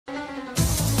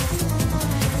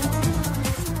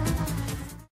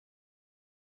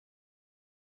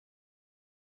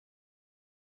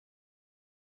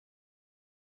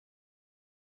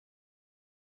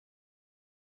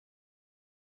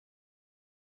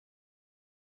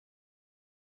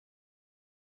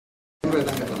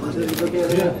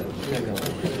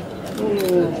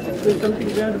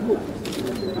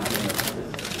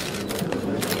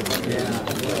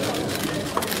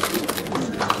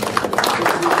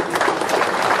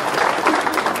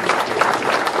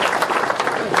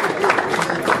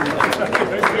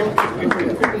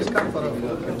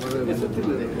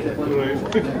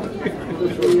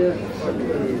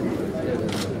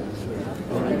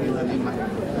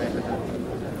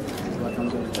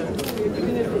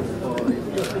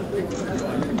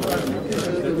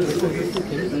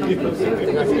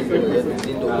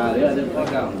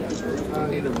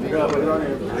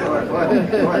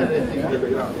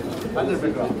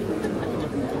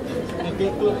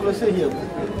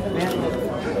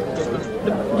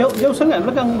Jauh sangat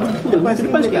belakang. Depan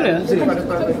sikit lah.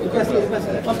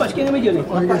 Nampak sikit dengan meja ni.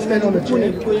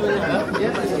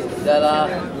 Dah lah.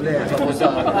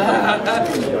 Susah.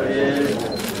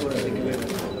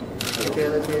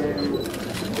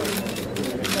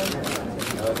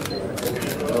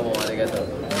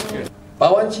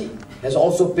 Pawanci has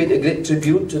also paid a great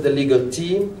tribute to the legal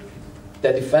team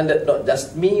that defended not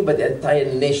just me but the entire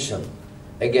nation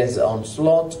against the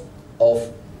onslaught of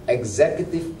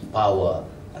executive power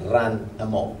run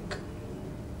amok.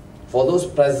 For those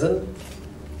present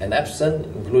and absent,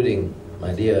 including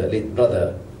my dear late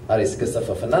brother Haris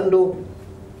Christopher Fernando,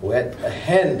 who had a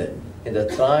hand in the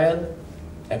trial,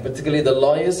 and particularly the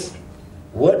lawyers,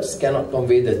 words cannot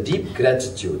convey the deep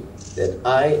gratitude that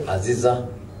I, Aziza,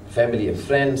 family and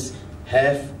friends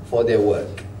have for their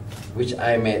work, which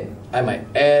I might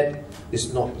add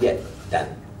is not yet done.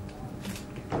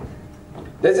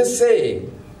 There's a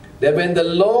saying that when the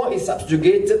law is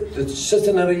subjugated to the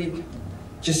chicanery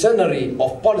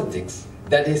of politics,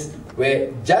 that is,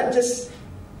 where judges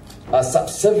are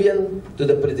subservient to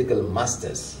the political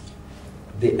masters,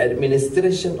 the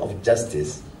administration of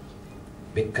justice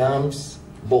becomes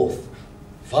both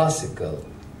farcical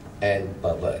and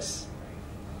perverse.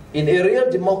 In a real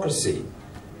democracy,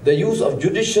 the use of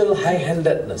judicial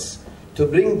high-handedness to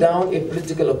bring down a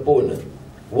political opponent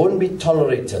won't be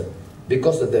tolerated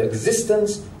because of the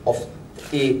existence of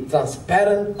a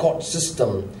transparent court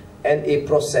system and a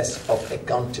process of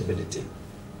accountability.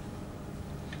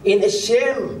 In a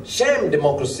sham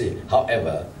democracy,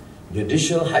 however,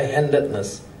 judicial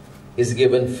high-handedness is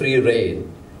given free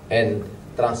rein and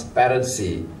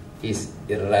transparency is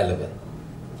irrelevant.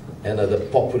 Another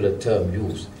popular term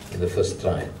used in the first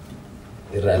trial,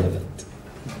 irrelevant.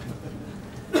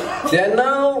 There are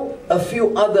now a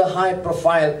few other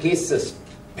high-profile cases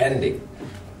pending.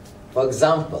 For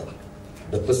example,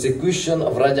 the persecution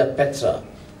of Raja Petra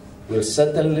will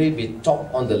certainly be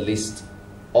top on the list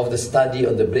of the study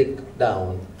on the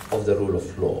breakdown of the rule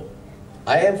of law.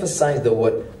 I emphasize the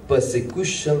word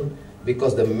persecution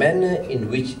because the manner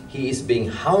in which he is being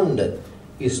hounded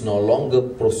is no longer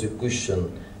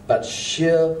prosecution, but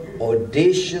sheer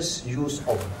audacious use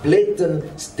of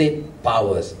blatant state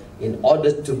powers in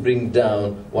order to bring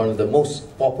down one of the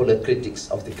most popular critics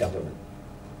of the government.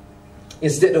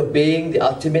 Instead of being the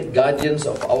ultimate guardians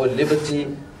of our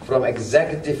liberty from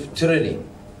executive tyranny,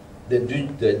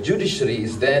 the judiciary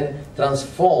is then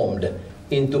transformed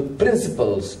into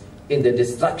principles in the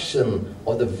destruction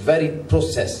of the very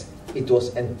process it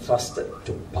was entrusted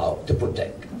to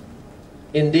protect.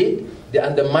 Indeed, the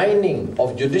undermining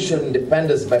of judicial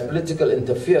independence by political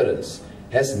interference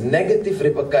has negative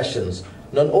repercussions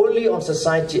not only on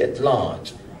society at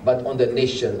large, but on the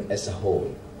nation as a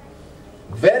whole.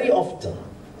 Very often,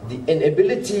 the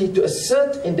inability to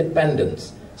assert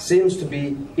independence seems to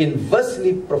be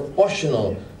inversely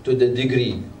proportional to the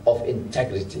degree of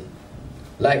integrity.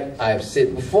 Like I've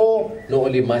said before,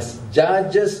 not only must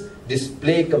judges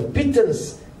display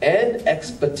competence and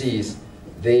expertise,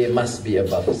 they must be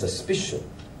above suspicion.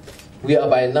 We are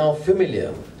by now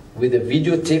familiar with the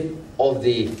videotape of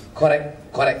the correct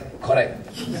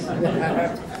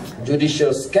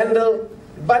judicial scandal,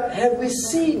 but have we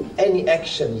seen any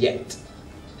action yet?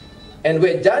 And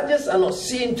where judges are not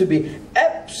seen to be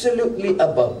absolutely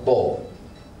above board,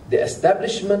 the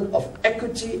establishment of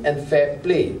equity and fair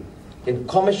play in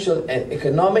commercial and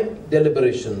economic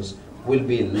deliberations will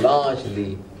be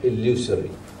largely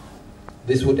illusory.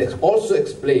 This would also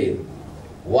explain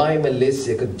why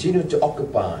Malaysia continued to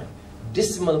occupy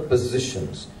dismal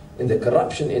positions in the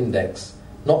corruption index,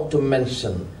 not to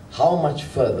mention how much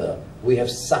further we have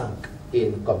sunk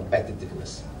in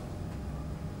competitiveness.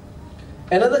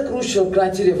 Another crucial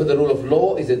criteria for the rule of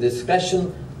law is the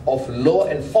discretion of law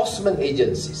enforcement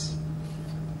agencies.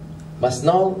 Must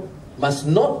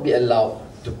not be allowed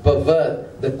to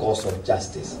pervert the course of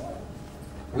justice.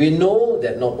 We know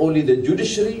that not only the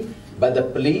judiciary, but the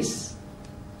police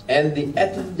and the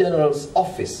Attorney General's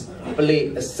office play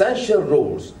essential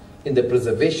roles in the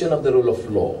preservation of the rule of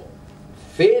law,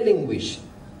 failing which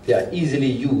they are easily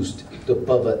used to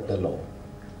pervert the law.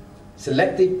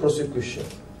 Selective prosecution,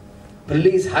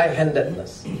 police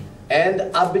high-handedness,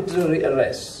 and arbitrary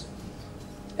arrests.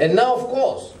 And now, of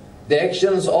course, the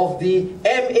actions of the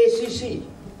MACC,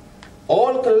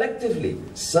 all collectively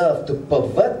serve to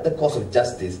pervert the cause of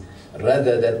justice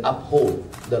rather than uphold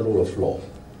the rule of law.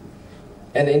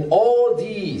 And in all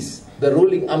these, the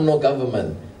ruling UMNO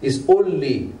government is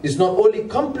not only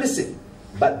complicit,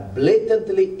 but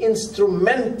blatantly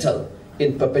instrumental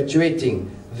in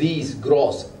perpetuating these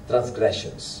gross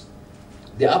transgressions.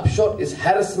 The upshot is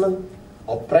harassment,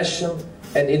 oppression,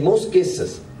 and in most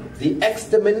cases, the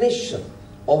extermination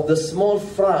of the small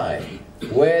fry,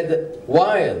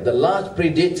 while the large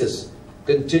predators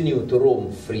continue to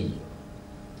roam free.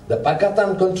 The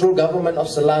Pakatan-controlled government of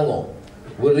Selangor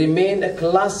will remain a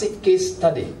classic case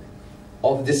study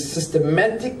of this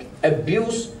systematic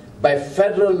abuse by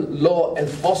federal law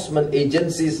enforcement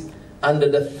agencies under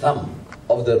the thumb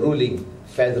of the ruling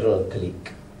federal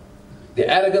clique. The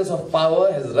arrogance of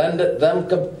power has rendered them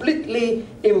completely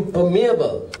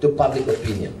impermeable to public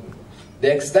opinion.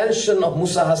 The extension of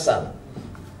Musa Hassan,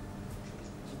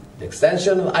 the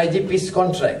extension of IGP's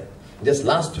contract just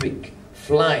last week,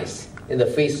 flies in the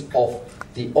face of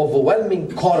the overwhelming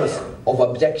chorus of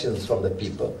objections from the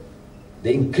people.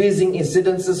 The increasing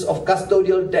incidences of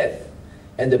custodial death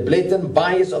and the blatant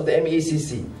bias of the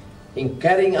MACC in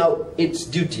carrying out its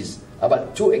duties are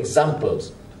but two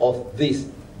examples of this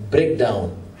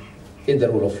breakdown in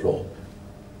the rule of law.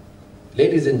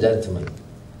 Ladies and gentlemen,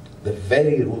 the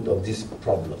very root of this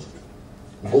problem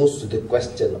goes to the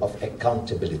question of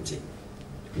accountability.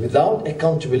 Without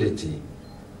accountability,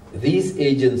 these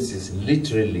agencies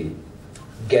literally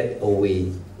get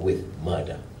away with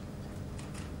murder.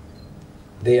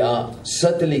 They are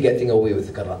certainly getting away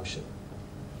with corruption.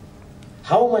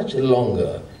 How much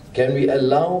longer can we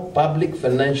allow public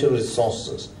financial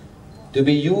resources to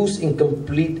be used in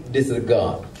complete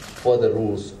disregard for the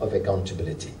rules of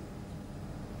accountability?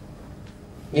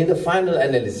 In the final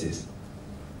analysis,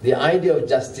 the idea of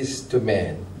justice to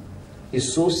man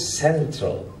is so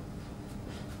central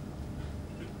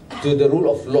to the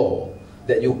rule of law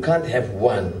that you can't have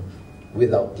one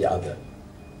without the other.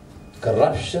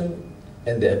 Corruption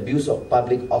and the abuse of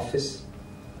public office,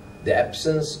 the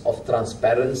absence of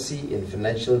transparency in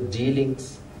financial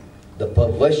dealings, the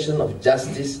perversion of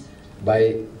justice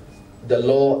by the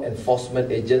law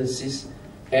enforcement agencies,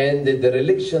 and the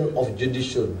dereliction of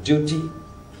judicial duty,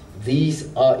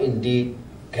 these are indeed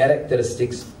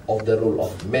characteristics of the rule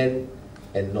of man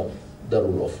and not the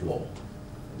rule of law.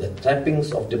 The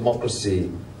trappings of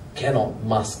democracy cannot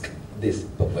mask this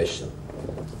perversion.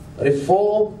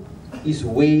 Reform is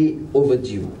way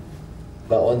overdue,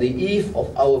 but on the eve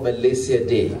of our Malaysia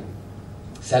Day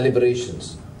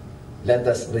celebrations, let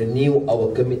us renew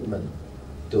our commitment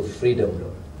to freedom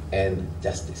and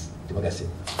justice. Terima kasih.